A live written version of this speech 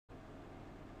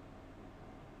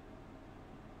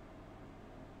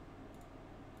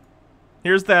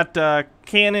Here's that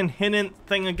Hinnant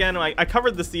thing again. I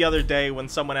covered this the other day when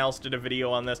someone else did a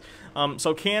video on this.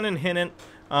 So Hinnant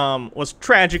was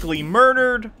tragically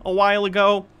murdered a while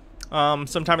ago,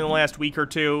 sometime in the last week or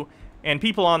two. And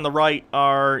people on the right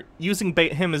are using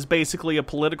him as basically a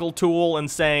political tool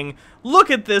and saying, look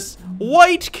at this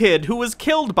white kid who was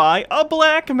killed by a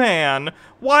black man.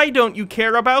 Why don't you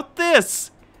care about this?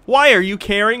 Why are you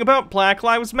caring about Black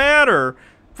Lives Matter?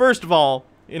 First of all,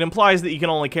 it implies that you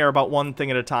can only care about one thing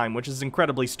at a time, which is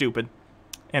incredibly stupid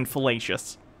and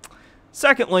fallacious.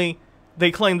 Secondly,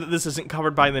 they claim that this isn't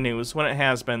covered by the news, when it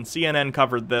has been. CNN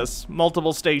covered this.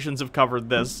 Multiple stations have covered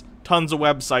this. Tons of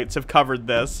websites have covered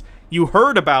this. You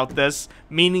heard about this,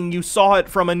 meaning you saw it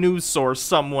from a news source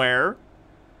somewhere.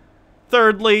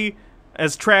 Thirdly,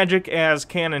 as tragic as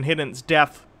Hinnant's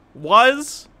death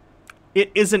was,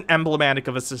 it isn't emblematic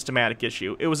of a systematic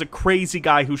issue. It was a crazy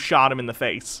guy who shot him in the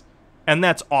face. And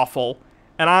that's awful.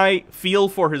 And I feel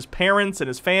for his parents and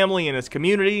his family and his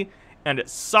community, and it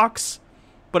sucks,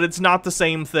 but it's not the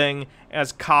same thing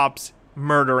as cops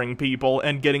murdering people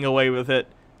and getting away with it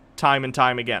time and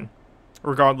time again,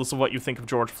 regardless of what you think of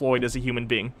George Floyd as a human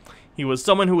being. He was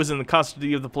someone who was in the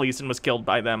custody of the police and was killed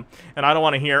by them. And I don't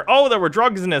want to hear, oh, there were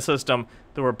drugs in his system.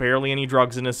 There were barely any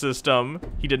drugs in his system.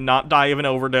 He did not die of an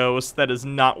overdose. That is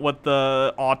not what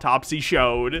the autopsy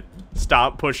showed.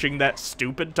 Stop pushing that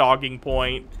stupid talking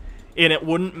point. And it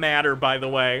wouldn't matter, by the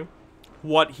way,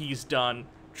 what he's done.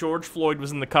 George Floyd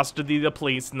was in the custody of the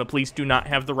police, and the police do not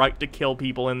have the right to kill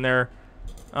people in their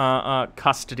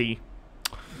custody.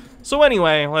 So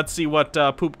anyway, let's see what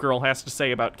Poop Girl has to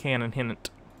say about Hinnant.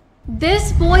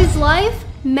 This boy's life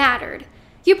mattered.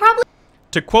 You probably...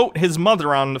 To quote his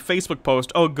mother on the Facebook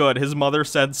post, oh good, his mother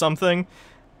said something.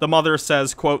 The mother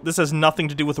says, quote, this has nothing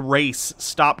to do with race.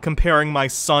 Stop comparing my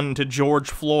son to George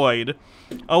Floyd.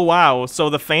 Oh wow, so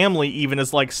the family even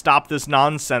is like, stop this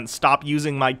nonsense. Stop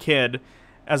using my kid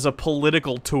as a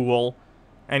political tool.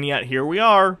 And yet here we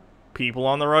are. People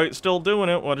on the right still doing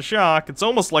it. What a shock. It's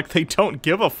almost like they don't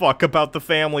give a fuck about the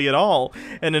family at all,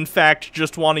 and in fact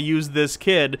just want to use this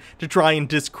kid to try and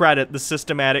discredit the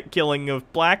systematic killing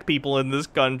of black people in this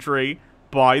country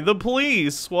by the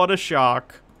police. What a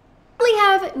shock. probably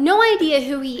have no idea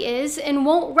who he is and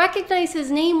won't recognize his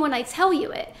name when I tell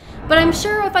you it. But I'm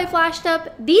sure if I flashed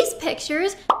up these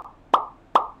pictures,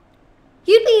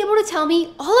 you'd be able to tell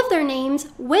me all of their names,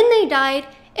 when they died,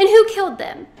 and who killed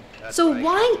them. So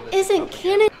why isn't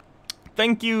canon?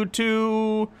 Thank you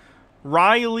to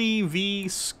Riley V.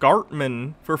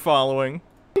 Scartman for following.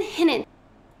 Hinnant.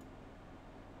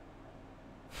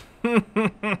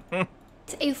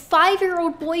 A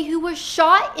 5-year-old boy who was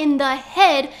shot in the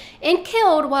head and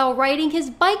killed while riding his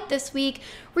bike this week,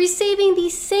 receiving the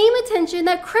same attention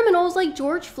that criminals like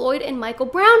George Floyd and Michael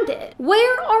Brown did.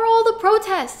 Where are all the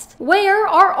protests? Where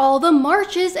are all the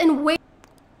marches? And where...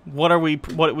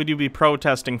 What would you be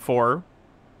protesting for?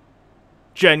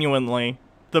 Genuinely.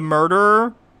 The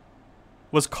murderer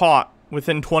was caught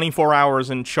within 24 hours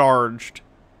and charged.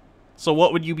 So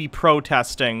what would you be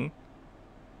protesting?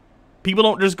 People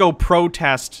don't just go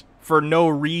protest for no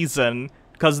reason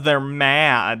because they're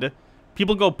mad.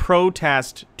 People go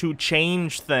protest to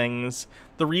change things.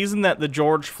 The reason that the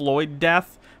George Floyd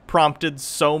death prompted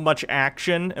so much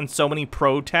action and so many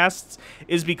protests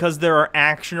is because there are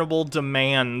actionable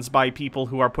demands by people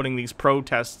who are putting these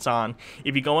protests on.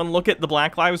 If you go and look at the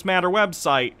Black Lives Matter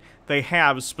website, they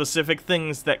have specific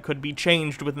things that could be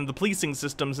changed within the policing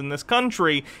systems in this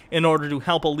country in order to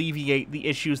help alleviate the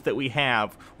issues that we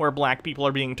have where black people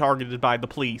are being targeted by the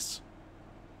police.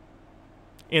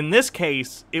 In this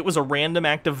case, it was a random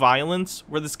act of violence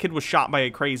where this kid was shot by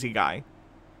a crazy guy.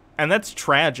 And that's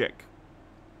tragic.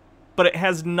 But it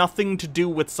has nothing to do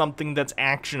with something that's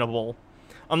actionable.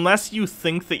 Unless you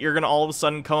think that you're going to all of a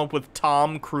sudden come up with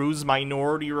Tom Cruise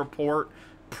Minority Report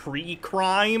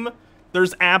pre-crime,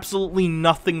 there's absolutely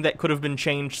nothing that could have been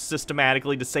changed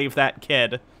systematically to save that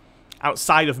kid,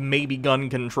 outside of maybe gun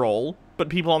control. But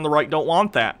people on the right don't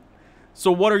want that.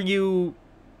 So what are you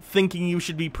thinking you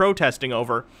should be protesting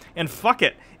over? And fuck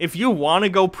it, if you want to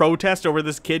go protest over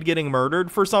this kid getting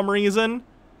murdered for some reason,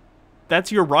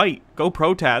 that's your right. Go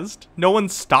protest. No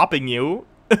one's stopping you.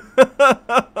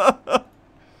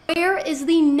 Where is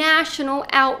the national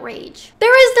outrage?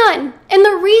 There is none, and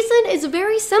the reason is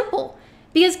very simple.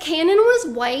 Because Cannon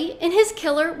was white and his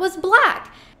killer was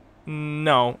black.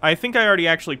 No, I think I already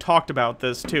actually talked about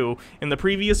this too. In the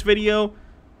previous video,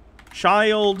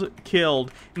 child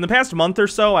killed. In the past month or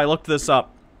so, I looked this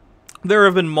up. There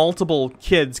have been multiple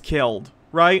kids killed,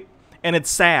 right? And it's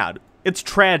sad. It's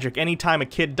tragic anytime a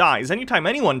kid dies. Anytime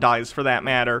anyone dies, for that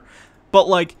matter. But,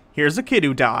 like, here's a kid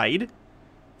who died.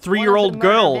 3-year-old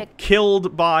girl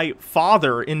killed by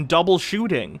father in double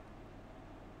shooting.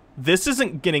 This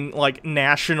isn't getting, like,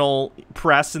 national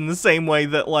press in the same way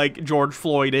that, like, George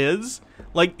Floyd is.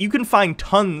 Like, you can find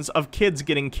tons of kids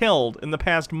getting killed in the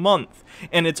past month,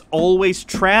 and it's always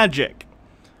tragic.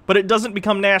 But it doesn't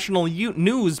become national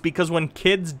news because when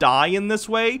kids die in this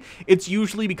way, it's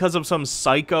usually because of some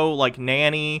psycho, like,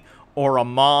 nanny or a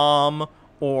mom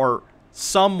or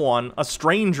someone, a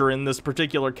stranger in this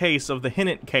particular case of the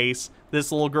Hinnant case.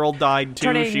 This little girl died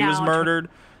too. She was murdered.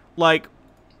 Like,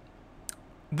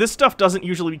 this stuff doesn't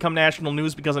usually become national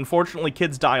news because, unfortunately,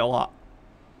 kids die a lot.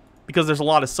 Because there's a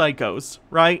lot of psychos,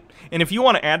 right? And if you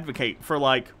want to advocate for,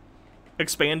 like,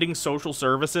 expanding social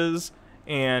services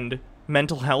and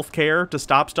mental health care to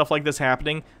stop stuff like this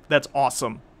happening, that's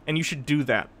awesome. And you should do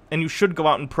that. And you should go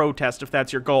out and protest if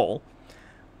that's your goal.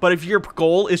 But if your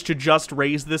goal is to just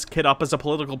raise this kid up as a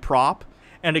political prop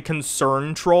and a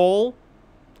concern troll,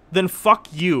 then fuck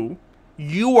you.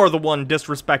 You are the one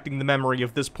disrespecting the memory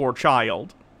of this poor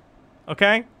child.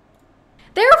 Okay?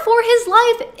 Therefore, his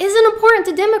life isn't important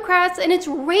to Democrats, and it's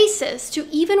racist to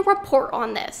even report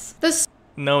on this.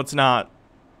 No, it's not.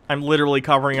 I'm literally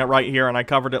covering it right here, and I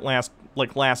covered it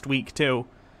last week, too.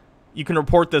 You can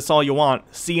report this all you want.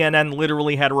 CNN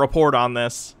literally had a report on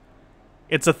this.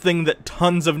 It's a thing that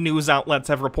tons of news outlets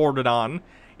have reported on.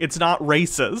 It's not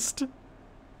racist.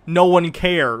 No one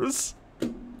cares.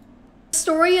 The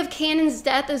story of Cannon's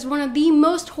death is one of the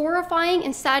most horrifying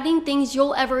and saddening things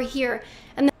you'll ever hear.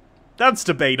 And that's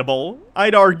debatable.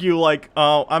 I'd argue, like,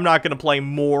 oh, I'm not gonna play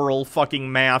moral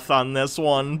fucking math on this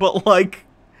one, but, like,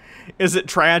 is it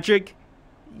tragic?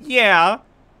 Yeah,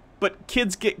 but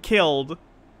kids get killed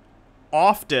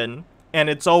often, and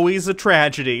it's always a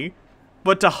tragedy.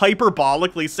 But to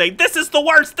hyperbolically say, this is the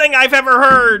worst thing I've ever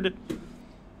heard!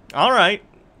 Alright.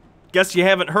 Guess you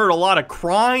haven't heard a lot of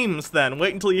crimes, then.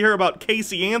 Wait until you hear about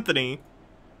Casey Anthony.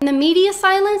 And the media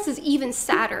silence is even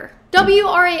sadder.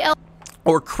 WRAL.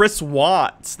 Or Chris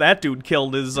Watts. That dude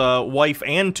killed his wife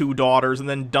and 2 daughters and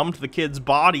then dumped the kids'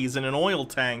 bodies in an oil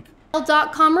tank.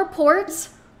 .com reports,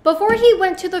 before he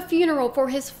went to the funeral for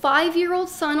his 5-year-old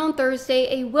son on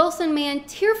Thursday, a Wilson man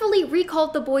tearfully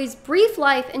recalled the boy's brief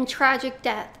life and tragic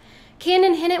death.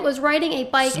 Cannon Hinnant was riding a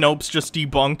bike. Snopes just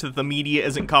debunked that the media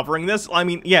isn't covering this. I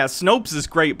mean, yeah, Snopes is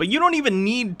great, but you don't even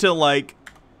need to, like...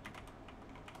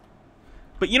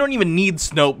 But you don't even need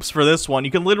Snopes for this one. You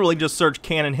can literally just search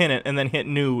Cannon Hinnant and then hit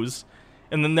news.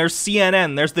 And then there's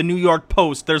CNN, there's the New York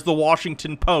Post, there's the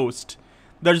Washington Post.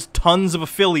 There's tons of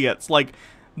affiliates. Like,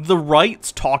 the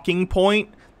right's talking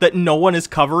point that no one is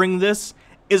covering this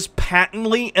is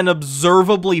patently and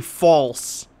observably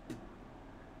false.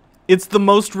 It's the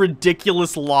most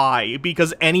ridiculous lie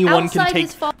because anyone can take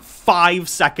 5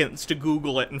 seconds to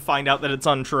Google it and find out that it's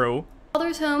untrue.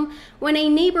 Father's home when a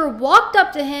neighbor walked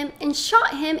up to him and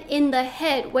shot him in the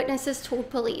head, witnesses told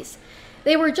police.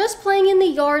 They were just playing in the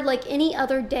yard like any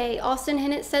other day, Austin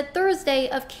Hinnant said Thursday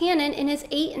of Cannon and his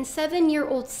 8- and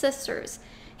 7-year-old sisters.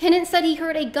 Hinnant said he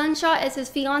heard a gunshot as his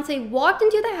fiance walked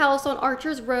into the house on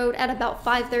Archers Road at about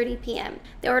 5:30 p.m.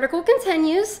 The article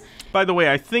continues. By the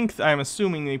way, I'm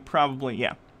assuming they probably,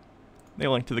 yeah, they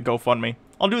linked to the GoFundMe.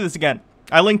 I'll do this again.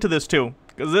 I linked to this too,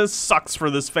 because this sucks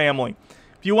for this family.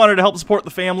 If you wanted to help support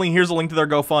the family, here's a link to their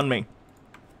GoFundMe.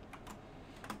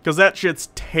 Because that shit's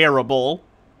terrible.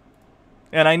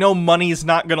 And I know money's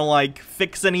not gonna, like,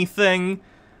 fix anything,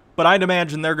 but I'd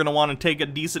imagine they're gonna want to take a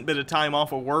decent bit of time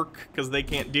off of work because they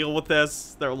can't deal with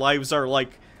this. Their lives are,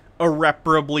 like,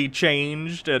 irreparably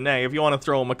changed. And hey, if you want to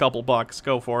throw them a couple bucks,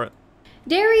 go for it.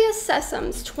 Darius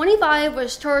Sessoms, 25,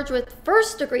 was charged with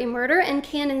first-degree murder in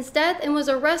Cannon's death and was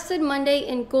arrested Monday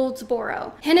in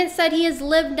Goldsboro. Hinnant said he has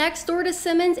lived next door to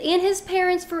Simmons and his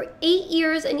parents for 8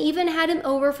 years and even had him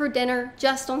over for dinner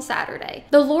just on Saturday.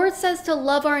 The Lord says to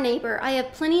love our neighbor. I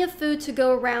have plenty of food to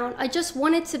go around. I just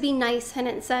wanted to be nice,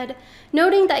 Hinnant said,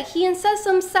 noting that he and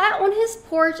Sessoms sat on his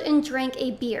porch and drank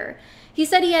a beer. He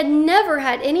said he had never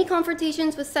had any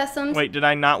confrontations with Sessoms. Wait, did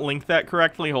I not link that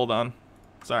correctly? Hold on.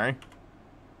 Sorry.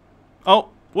 Oh,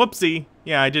 whoopsie.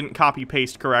 Yeah, I didn't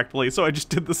copy-paste correctly, so I just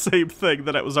did the same thing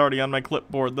that it was already on my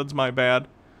clipboard. That's my bad.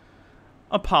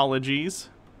 Apologies.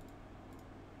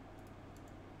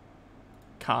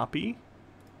 Copy.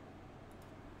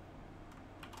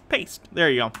 Paste. There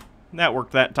you go. That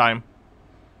worked that time.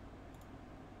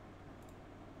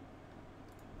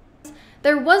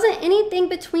 There wasn't anything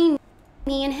between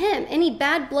me and him, any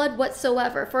bad blood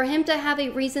whatsoever, for him to have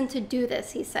a reason to do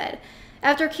this, he said.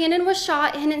 After Cannon was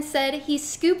shot, Hinnant said he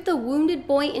scooped the wounded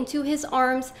boy into his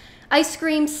arms. I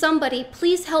screamed, somebody,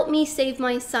 please help me save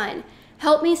my son.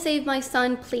 Help me save my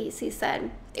son, please, he said.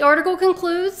 The article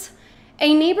concludes,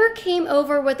 A neighbor came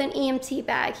over with an EMT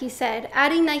bag, he said,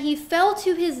 adding that he fell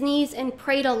to his knees and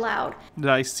prayed aloud. Did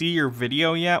I see your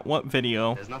video yet? What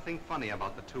video? There's nothing funny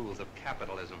about the tools of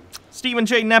capitalism. Stephen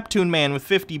J. Neptune Man with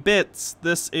 50 bits.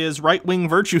 This is right-wing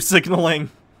virtue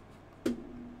signaling.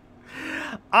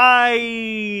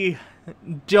 I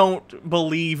don't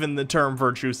believe in the term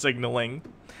virtue signaling.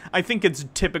 I think it's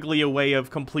typically a way of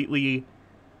completely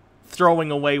throwing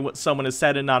away what someone has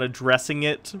said and not addressing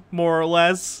it, more or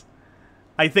less.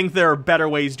 I think there are better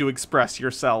ways to express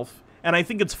yourself. And I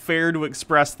think it's fair to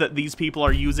express that these people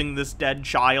are using this dead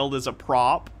child as a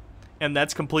prop. And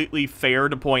that's completely fair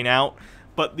to point out.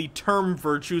 But the term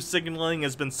virtue signaling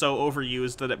has been so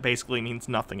overused that it basically means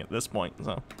nothing at this point,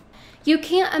 so... You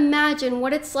can't imagine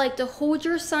what it's like to hold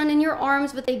your son in your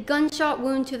arms with a gunshot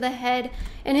wound to the head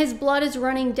and his blood is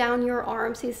running down your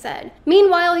arms, he said.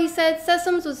 Meanwhile, he said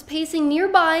Sessoms was pacing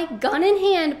nearby, gun in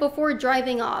hand, before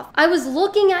driving off. I was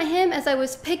looking at him as I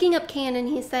was picking up Cannon,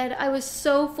 he said. I was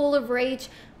so full of rage,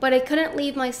 but I couldn't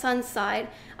leave my son's side.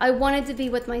 I wanted to be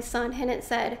with my son, Hinnant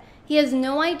said. He has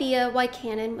no idea why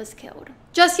Cannon was killed.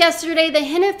 Just yesterday, the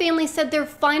Hinnant family said their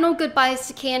final goodbyes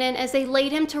to Cannon as they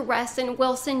laid him to rest in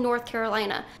Wilson, North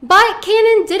Carolina. But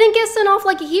Cannon didn't get sent off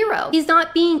like a hero. He's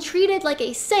not being treated like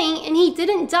a saint, and he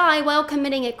didn't die while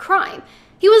committing a crime.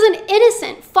 He was an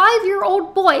innocent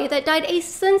 5-year-old boy that died a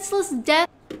senseless death.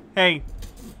 Hey,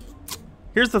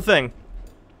 here's the thing.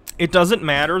 It doesn't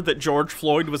matter that George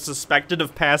Floyd was suspected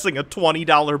of passing a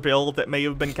 $20 bill that may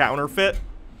have been counterfeit.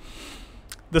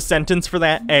 The sentence for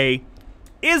that, A,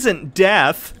 isn't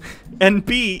death, and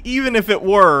B, even if it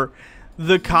were,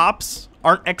 the cops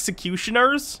aren't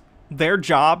executioners. Their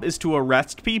job is to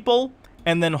arrest people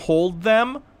and then hold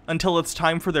them until it's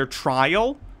time for their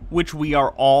trial, which we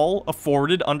are all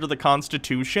afforded under the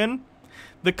Constitution.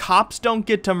 The cops don't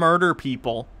get to murder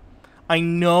people. I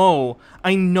know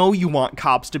you want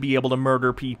cops to be able to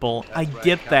murder people. I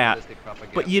get that,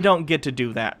 but you don't get to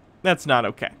do that. That's not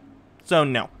okay. So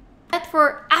no.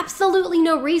 For absolutely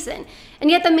no reason, and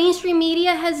yet the mainstream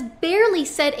media has barely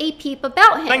said a peep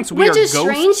about him. Thanks, which is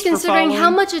strange considering how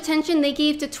much attention they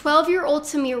gave to 12-year-old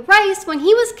Tamir Rice when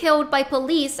he was killed by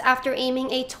police after aiming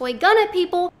a toy gun at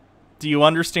people. Do you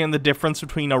understand the difference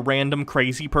between a random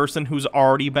crazy person who's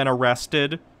already been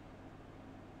arrested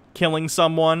killing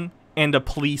someone and a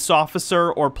police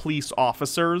officer or police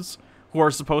officers who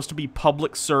are supposed to be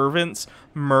public servants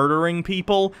murdering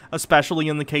people, especially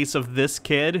in the case of this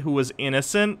kid who was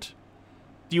innocent?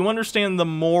 Do you understand the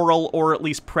moral or at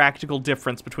least practical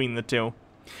difference between the two?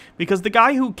 Because the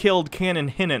guy who killed Cannon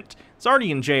Hinnant is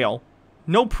already in jail.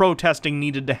 No protesting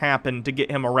needed to happen to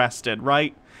get him arrested,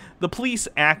 right? The police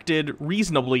acted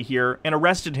reasonably here and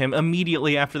arrested him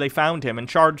immediately after they found him and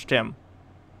charged him.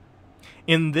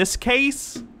 In this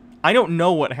case, I don't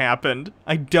know what happened.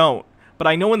 I don't. But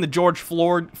I know in the George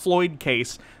Floyd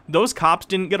case, those cops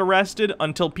didn't get arrested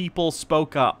until people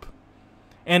spoke up.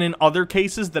 And in other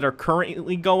cases that are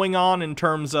currently going on in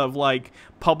terms of, like,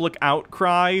 public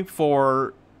outcry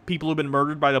for people who've been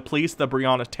murdered by the police, the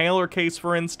Breonna Taylor case,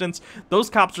 for instance, those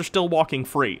cops are still walking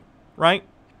free, right?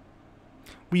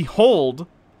 We hold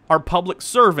our public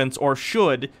servants, or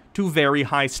should, to very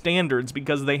high standards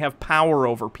because they have power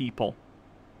over people.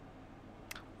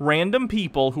 Random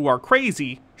people who are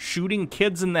crazy shooting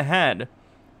kids in the head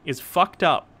is fucked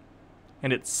up,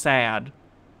 and it's sad.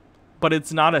 But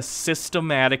it's not a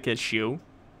systematic issue.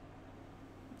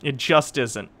 It just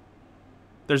isn't.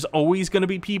 There's always going to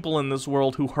be people in this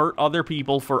world who hurt other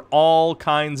people for all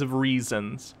kinds of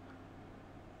reasons.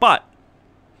 But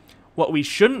what we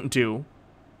shouldn't do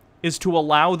is to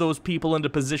allow those people into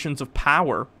positions of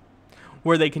power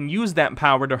where they can use that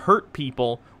power to hurt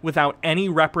people without any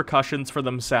repercussions for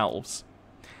themselves.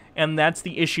 And that's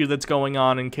the issue that's going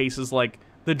on in cases like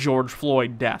the George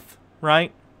Floyd death,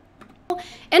 right?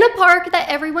 In a park that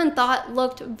everyone thought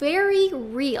looked very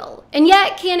real. And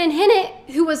yet, Cannon Hinnant,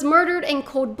 who was murdered in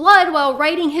cold blood while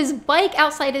riding his bike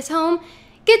outside his home,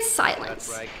 gets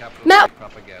silenced. Right,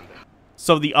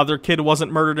 so the other kid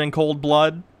wasn't murdered in cold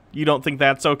blood? You don't think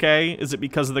that's okay? Is it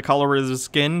because of the color of his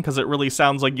skin? Because it really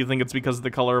sounds like you think it's because of the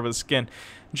color of his skin.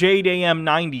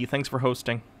 JadeAM90, thanks for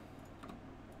hosting.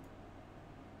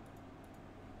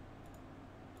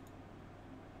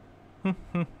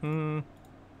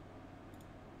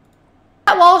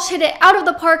 Walsh hit it out of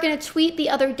the park in a tweet the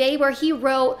other day where he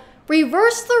wrote,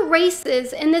 "Reverse the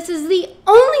races, and this is the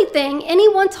only thing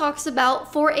anyone talks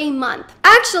about for a month."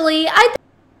 Actually, I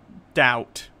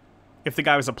doubt. If the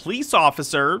guy was a police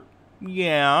officer,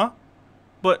 yeah.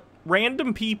 But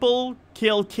random people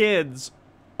kill kids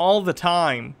all the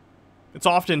time. It's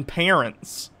often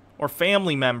parents or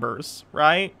family members,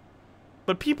 right?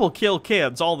 but people kill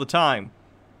kids all the time.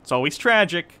 It's always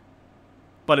tragic,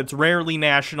 but it's rarely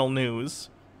national news.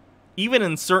 Even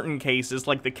in certain cases,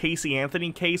 like the Casey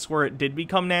Anthony case where it did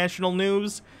become national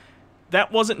news,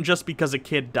 that wasn't just because a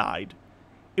kid died.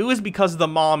 It was because the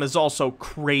mom is also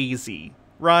crazy,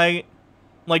 right?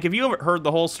 Like, if you haven't heard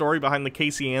the whole story behind the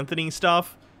Casey Anthony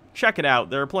stuff, check it out.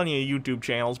 There are plenty of YouTube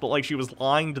channels, but, like, she was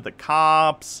lying to the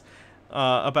cops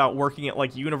about working at,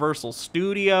 like, Universal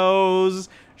Studios.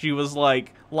 She was,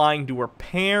 like, lying to her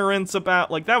parents about,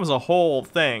 like, that was a whole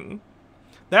thing.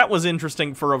 That was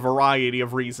interesting for a variety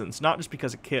of reasons, not just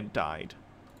because a kid died.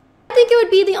 I think it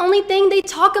would be the only thing they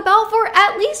talk about for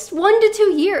at least 1 to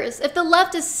 2 years if the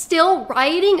left is still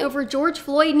rioting over George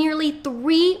Floyd nearly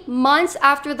 3 months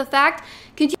after the fact.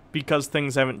 Because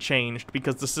things haven't changed,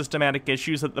 because the systematic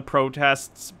issues that the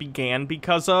protests began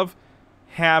because of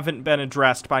haven't been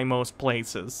addressed by most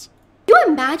places. Can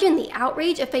you imagine the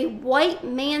outrage if a white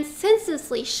man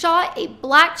senselessly shot a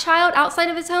black child outside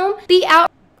of his home?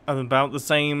 About the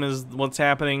same as what's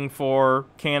happening for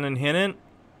Canon Hinnant.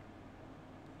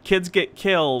 Kids get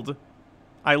killed.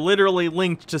 I literally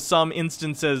linked to some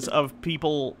instances of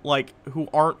people, like, who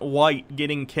aren't white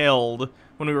getting killed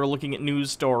when we were looking at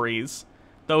news stories.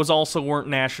 Those also weren't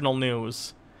national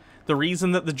news. The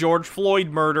reason that the George Floyd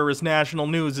murder is national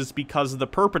news is because the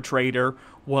perpetrator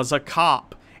was a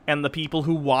cop, and the people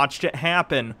who watched it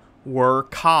happen were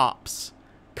cops.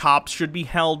 Cops should be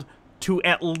held to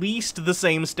at least the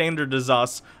same standard as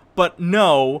us, but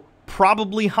no,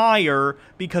 probably higher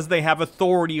because they have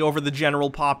authority over the general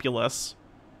populace.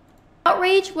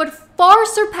 Outrage would far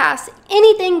surpass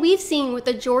anything we've seen with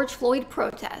the George Floyd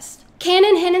protest.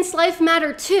 Canon Hinnant's life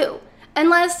mattered too,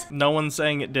 unless no one's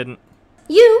saying it didn't.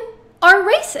 You are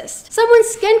racist. Someone's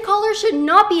skin color should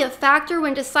not be a factor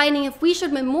when deciding if we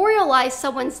should memorialize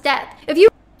someone's death.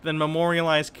 Then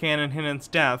memorialize Canon Hinnant's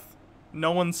death.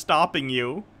 No one's stopping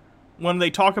you. When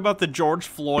they talk about the George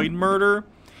Floyd murder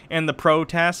and the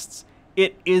protests,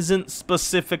 it isn't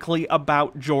specifically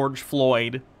about George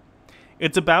Floyd.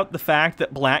 It's about the fact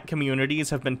that black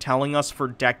communities have been telling us for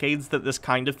decades that this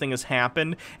kind of thing has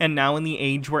happened, and now in the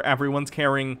age where everyone's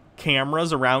carrying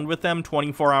cameras around with them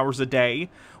 24 hours a day,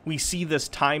 we see this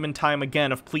time and time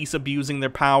again of police abusing their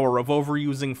power, of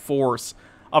overusing force,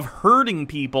 of hurting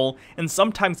people, and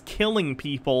sometimes killing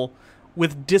people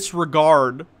with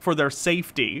disregard for their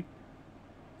safety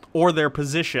or their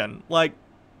position. Like,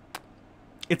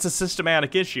 it's a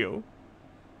systematic issue.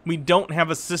 We don't have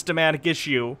a systematic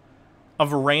issue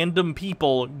of random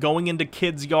people going into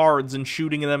kids' yards and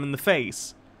shooting them in the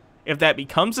face. If that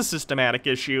becomes a systematic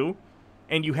issue,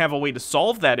 and you have a way to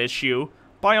solve that issue,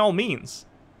 by all means,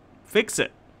 fix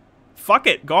it. Fuck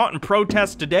it, go out and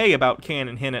protest today about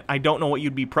Canon Hinnant. I don't know what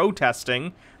you'd be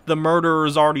protesting. The murderer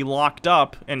is already locked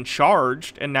up and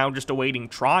charged, and now just awaiting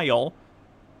trial.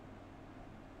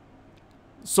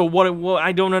 So what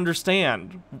I don't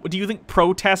understand. Do you think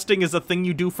protesting is a thing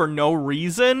you do for no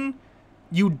reason?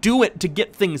 You do it to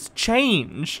get things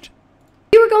changed.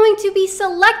 If you were going to be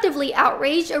selectively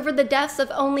outraged over the deaths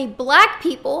of only black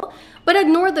people, but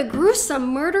ignore the gruesome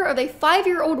murder of a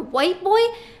 5-year-old white boy,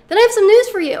 then I have some news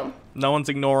for you. No one's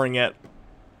ignoring it.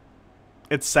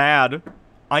 It's sad.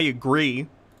 I agree.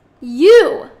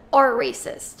 You are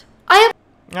racist.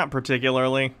 Not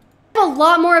particularly. I have a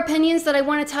lot more opinions that I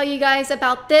want to tell you guys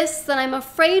about this that I'm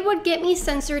afraid would get me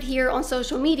censored here on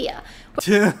social media.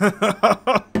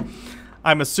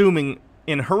 I'm assuming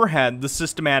in her head the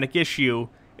systematic issue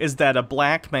is that a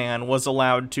black man was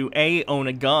allowed to A, own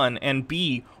a gun, and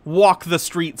B, walk the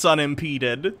streets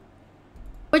unimpeded.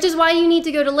 Which is why you need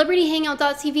to go to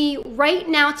libertyhangout.tv right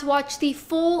now to watch the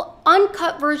full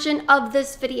uncut version of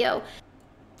this video.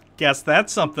 Guess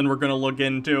that's something we're gonna look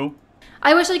into.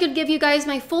 I wish I could give you guys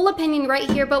my full opinion right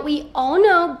here, but we all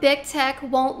know big tech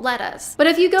won't let us. But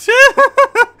if you go...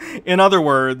 In other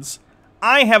words,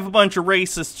 I have a bunch of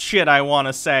racist shit I want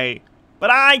to say,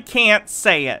 but I can't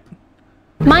say it.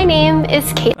 My name is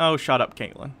Kaitlin. Oh, shut up,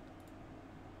 Kaitlin.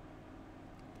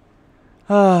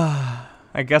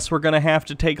 I guess we're gonna have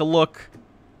to take a look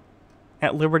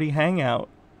at Liberty Hangout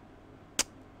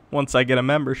once I get a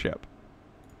membership.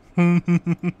 Go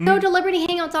to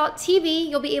libertyhangout.tv,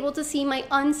 you'll be able to see my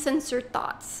uncensored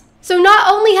thoughts. So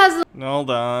not only has... Hold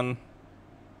on.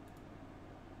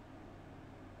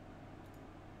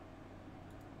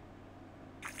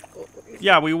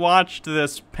 Yeah, we watched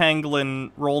this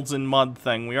pangolin rolls in mud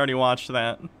thing. We already watched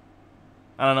that.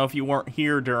 I don't know if you weren't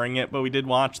here during it, but we did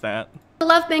watch that. The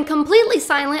left been completely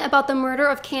silent about the murder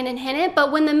of Canon Hinnant,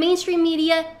 but when the mainstream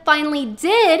media finally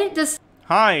did...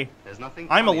 Hi,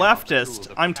 I'm a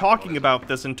leftist. I'm talking about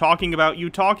this and talking about you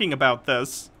talking about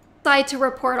this. ...decide to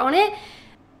report on it,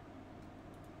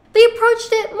 They approached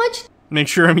it much Make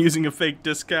sure I'm using a fake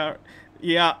discount.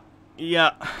 Yeah.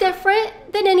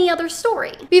 different than any other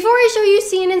story. Before I show you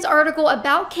CNN's article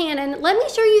about Cannon, let me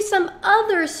show you some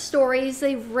other stories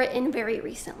they've written very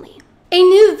recently. A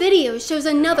new video shows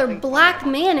another black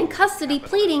man in custody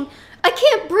pleading, "I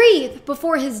can't breathe,"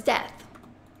 before his death.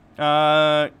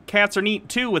 Cats are neat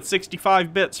too with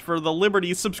 65 bits for the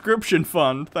Liberty subscription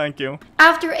fund. Thank you.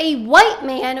 After a white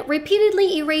man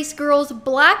repeatedly erased girls'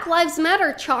 Black Lives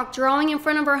Matter chalk drawing in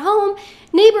front of her home,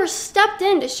 neighbors stepped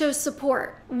in to show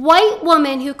support. White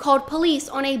woman who called police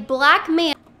on a black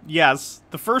man. Yes,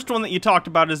 the first one that you talked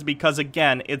about is because,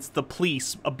 again, it's the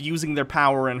police abusing their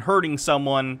power and hurting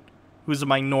someone who's a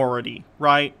minority,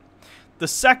 right? The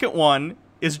second one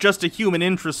is just a human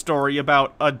interest story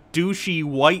about a douchey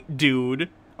white dude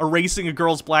erasing a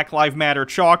girl's Black Lives Matter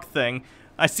chalk thing.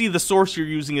 I see the source you're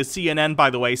using is CNN, by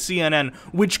the way. CNN,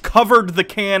 which covered the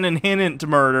Cannon Hinnant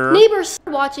murder. Neighbors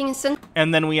watching in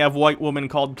And then we have white woman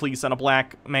called police on a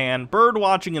black man bird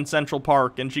watching in Central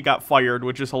Park, and she got fired,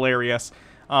 which is hilarious.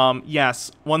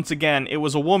 Yes, once again, it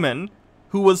was a woman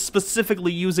who was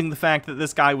specifically using the fact that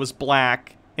this guy was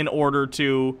black in order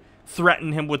to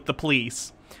threaten him with the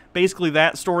police. Basically,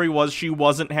 that story was she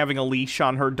wasn't having a leash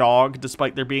on her dog,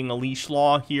 despite there being a leash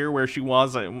law here where she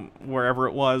was, wherever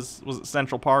it was it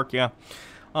Central Park? Yeah.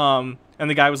 And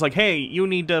the guy was like, hey, you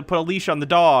need to put a leash on the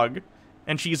dog.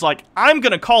 And she's like, I'm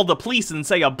gonna call the police and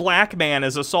say a black man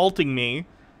is assaulting me.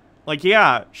 Like,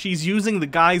 yeah, she's using the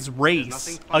guy's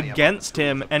race against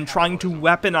him and trying to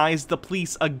weaponize the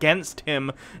police against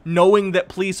him, knowing that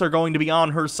police are going to be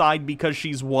on her side because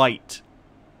she's white.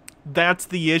 That's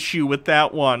the issue with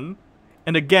that one.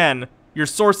 And again, your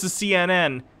source is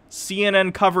CNN.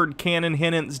 CNN covered Cannon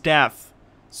Hinnant's death.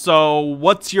 So,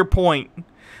 what's your point?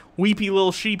 Weepy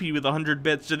little sheepy with 100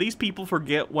 bits. Do these people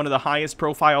forget one of the highest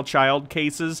profile child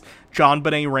cases, John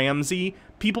Benet Ramsey?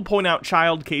 People point out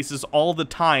child cases all the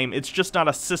time. It's just not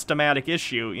a systematic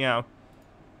issue, you know.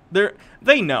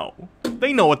 They know.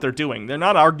 They know what they're doing. They're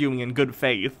not arguing in good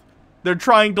faith. They're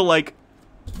trying to, like...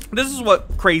 This is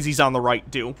what crazies on the right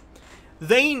do.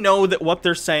 They know that what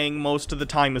they're saying most of the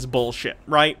time is bullshit,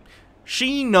 right?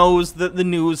 She knows that the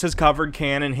news has covered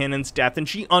Cannon Hinnant's death, and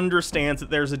she understands that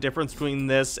there's a difference between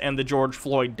this and the George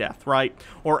Floyd death, right?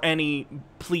 Or any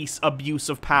police abuse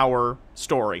of power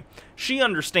story. She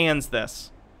understands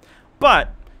this.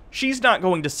 But she's not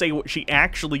going to say what she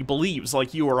actually believes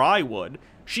like you or I would.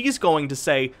 She's going to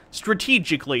say,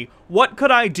 strategically, what could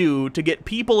I do to get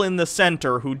people in the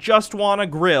center who just want a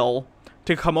grill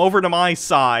to come over to my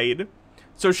side?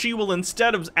 So she will,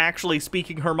 instead of actually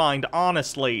speaking her mind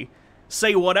honestly,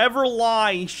 say whatever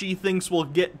lie she thinks will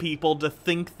get people to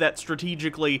think that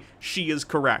strategically she is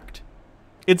correct.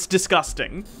 It's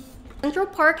disgusting. Central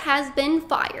Park has been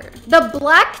fired. The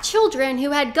black children who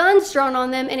had guns drawn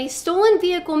on them in a stolen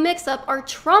vehicle mix-up are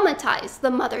traumatized, the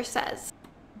mother says.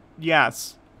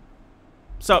 Yes.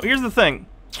 So, here's the thing.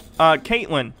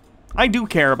 Kaitlin, I do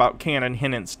care about Cannon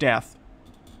Hinnant's death.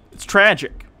 It's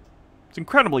tragic. It's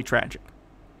incredibly tragic.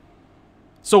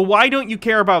 So why don't you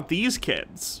care about these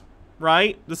kids,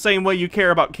 right? The same way you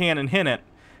care about Cannon Hinnant.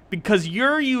 Because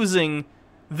you're using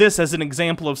this as an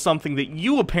example of something that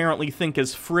you apparently think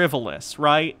is frivolous,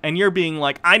 right? And you're being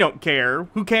like, I don't care.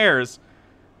 Who cares?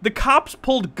 The cops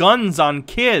pulled guns on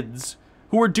kids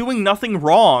who were doing nothing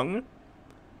wrong.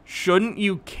 Shouldn't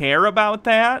you care about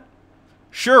that?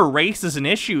 Sure, race is an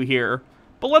issue here,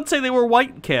 but let's say they were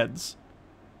white kids.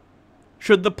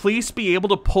 Should the police be able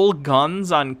to pull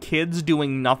guns on kids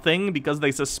doing nothing because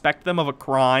they suspect them of a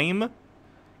crime?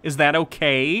 Is that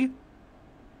okay?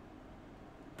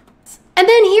 And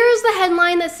then here's the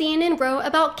headline that CNN wrote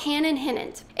about Cannon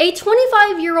Hinnant. A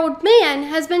 25-year-old man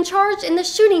has been charged in the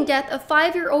shooting death of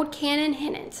 5-year-old Cannon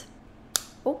Hinnant.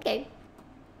 Okay.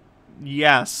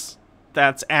 Yes,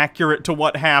 that's accurate to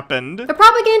what happened. The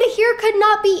propaganda here could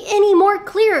not be any more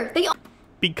clear.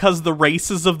 Because the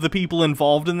races of the people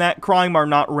involved in that crime are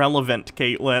not relevant,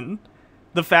 Kaitlin.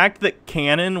 The fact that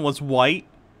Cannon was white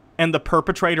and the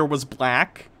perpetrator was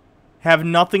black have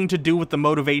nothing to do with the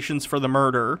motivations for the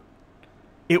murder.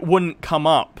 It wouldn't come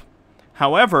up.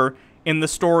 However, in the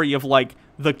story of, like,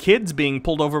 the kids being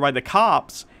pulled over by the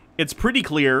cops, it's pretty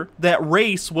clear that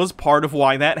race was part of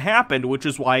why that happened, which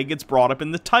is why it gets brought up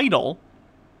in the title.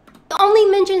 Only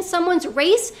mention someone's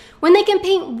race when they can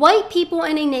paint white people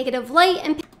in a negative light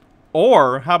and...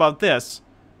 Or, how about this?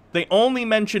 They only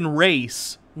mention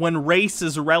race when race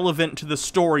is relevant to the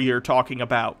story you're talking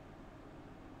about.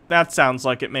 That sounds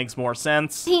like it makes more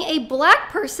sense. Paint a black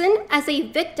person as a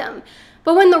victim.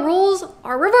 But when the roles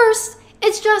are reversed,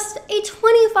 it's just a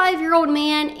 25-year-old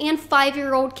man and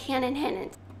 5-year-old Cannon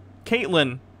Hinnant.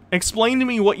 Kaitlin, Explain to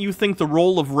me what you think the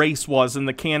role of race was in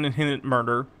the Cannon Hinnant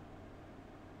murder.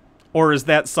 Or is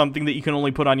that something that you can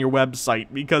only put on your website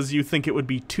because you think it would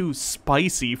be too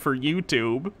spicy for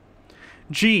YouTube?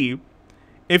 Gee,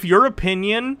 if your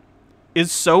opinion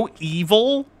is so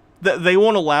evil that they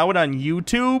won't allow it on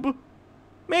YouTube,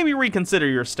 maybe reconsider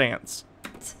your stance.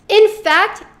 In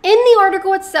fact, in the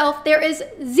article itself, there is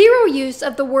zero use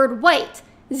of the word white,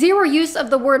 zero use of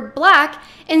the word black,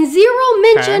 and zero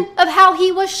mention of how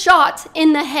he was shot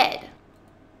in the head.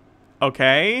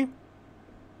 Okay.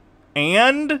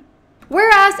 And?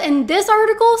 Whereas in this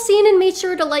article, CNN made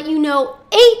sure to let you know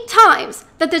 8 times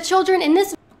that the children in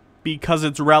this because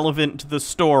it's relevant to the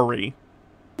story.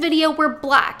 Video were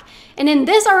black. And in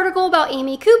this article about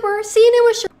Amy Cooper, CNN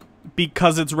was sure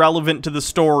because it's relevant to the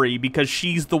story, because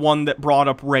she's the one that brought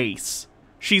up race.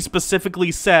 She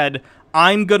specifically said,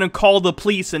 I'm gonna call the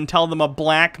police and tell them a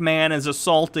black man is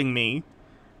assaulting me.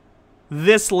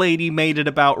 This lady made it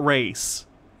about race,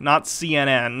 not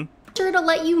CNN. Sure to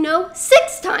let you know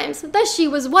 6 times that she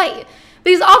was white,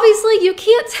 because obviously you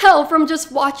can't tell from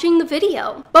just watching the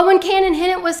video. But when Cannon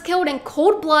Hinnant was killed in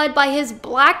cold blood by his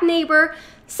black neighbor,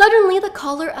 suddenly the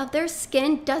color of their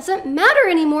skin doesn't matter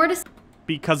anymore to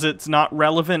because it's not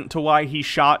relevant to why he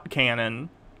shot Cannon.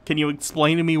 Can you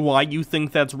explain to me why you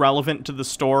think that's relevant to the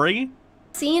story?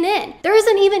 CNN. There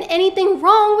isn't even anything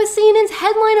wrong with CNN's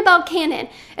headline about Cannon.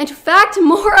 In fact,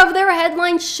 more of their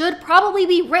headlines should probably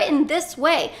be written this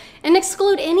way and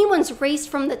exclude anyone's race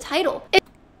from the title.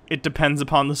 It depends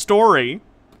upon the story.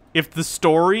 If the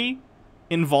story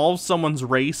involves someone's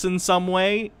race in some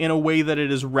way, in a way that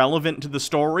it is relevant to the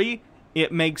story,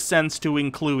 it makes sense to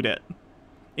include it.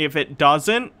 If it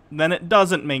doesn't, then it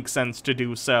doesn't make sense to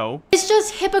do so. It's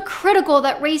just hypocritical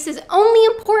that race is only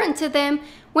important to them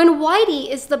when Whitey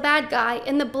is the bad guy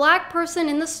and the black person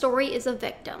in the story is a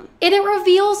victim. And it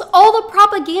reveals all the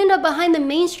propaganda behind the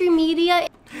mainstream media.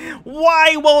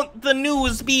 Why won't the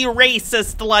news be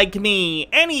racist like me?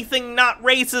 Anything not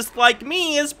racist like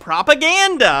me is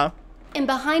propaganda. And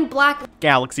behind Black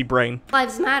Galaxy brain.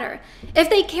 Lives Matter. If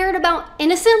they cared about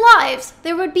innocent lives,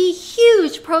 there would be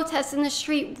huge protests in the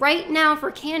street right now for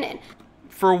Cannon.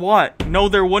 For what? No,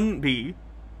 there wouldn't be.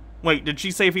 Wait, did she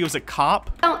say if he was a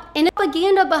cop? And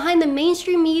propaganda behind the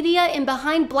mainstream media and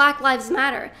behind Black Lives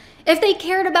Matter. If they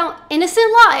cared about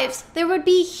innocent lives, there would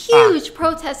be huge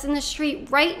protests in the street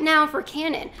right now for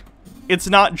Cannon. It's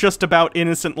not just about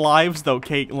innocent lives, though,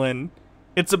 Kaitlin.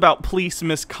 It's about police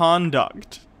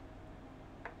misconduct.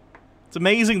 It's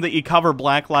amazing that you cover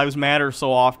Black Lives Matter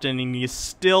so often and you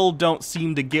still don't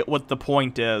seem to get what the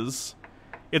point is.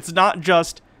 It's not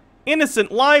just innocent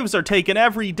lives are taken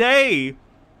every day.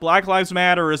 Black Lives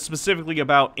Matter is specifically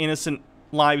about innocent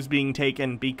lives being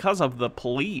taken because of the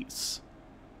police.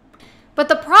 But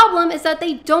the problem is that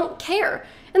they don't care.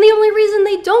 And the only reason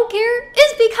they don't care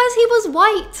is because he was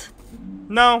white.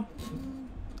 No,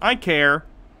 I care.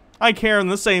 I care in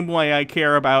the same way I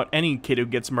care about any kid who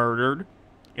gets murdered.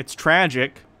 It's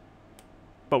tragic,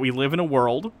 but we live in a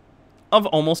world of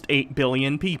almost 8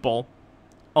 billion people.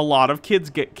 A lot of kids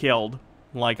get killed.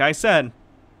 Like I said,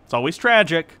 it's always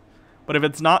tragic, but if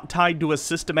it's not tied to a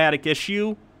systematic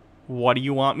issue, what do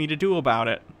you want me to do about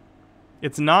it?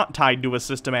 It's not tied to a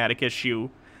systematic issue.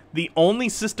 The only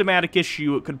systematic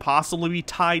issue it could possibly be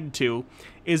tied to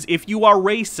is if you are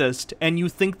racist and you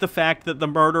think the fact that the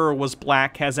murderer was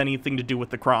black has anything to do with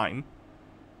the crime.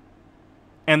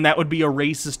 And that would be a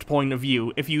racist point of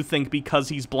view if you think because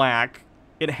he's black,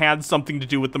 it had something to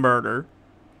do with the murder.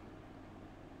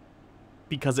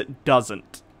 Because it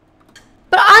doesn't.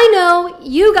 But I know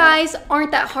you guys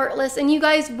aren't that heartless and you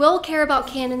guys will care about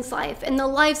Cannon's life and the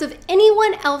lives of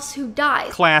anyone else who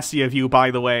dies. Classy of you,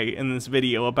 by the way, in this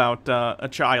video about a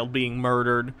child being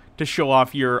murdered to show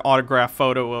off your autograph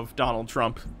photo of Donald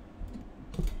Trump.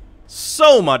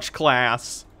 So much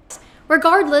class.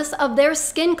 Regardless of their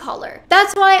skin color.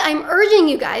 That's why I'm urging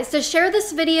you guys to share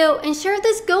this video and share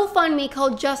this GoFundMe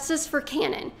called Justice for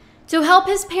Cannon to help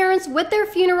his parents with their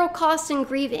funeral costs and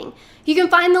grieving. You can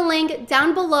find the link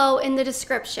down below in the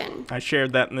description. I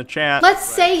shared that in the chat. Let's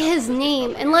say his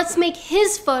name and let's make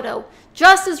his photo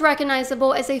just as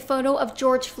recognizable as a photo of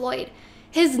George Floyd.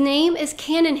 His name is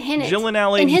Cannon Hinnant.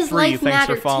 Jillinal83, and his life thanks for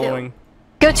mattered following. Too.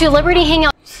 Go to Liberty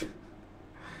Hangout.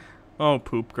 Oh,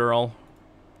 poop girl.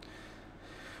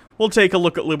 We'll take a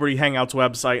look at Liberty Hangout's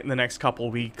website in the next couple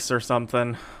weeks or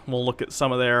something. We'll look at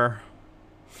some of their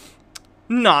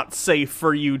not safe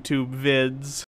for YouTube vids.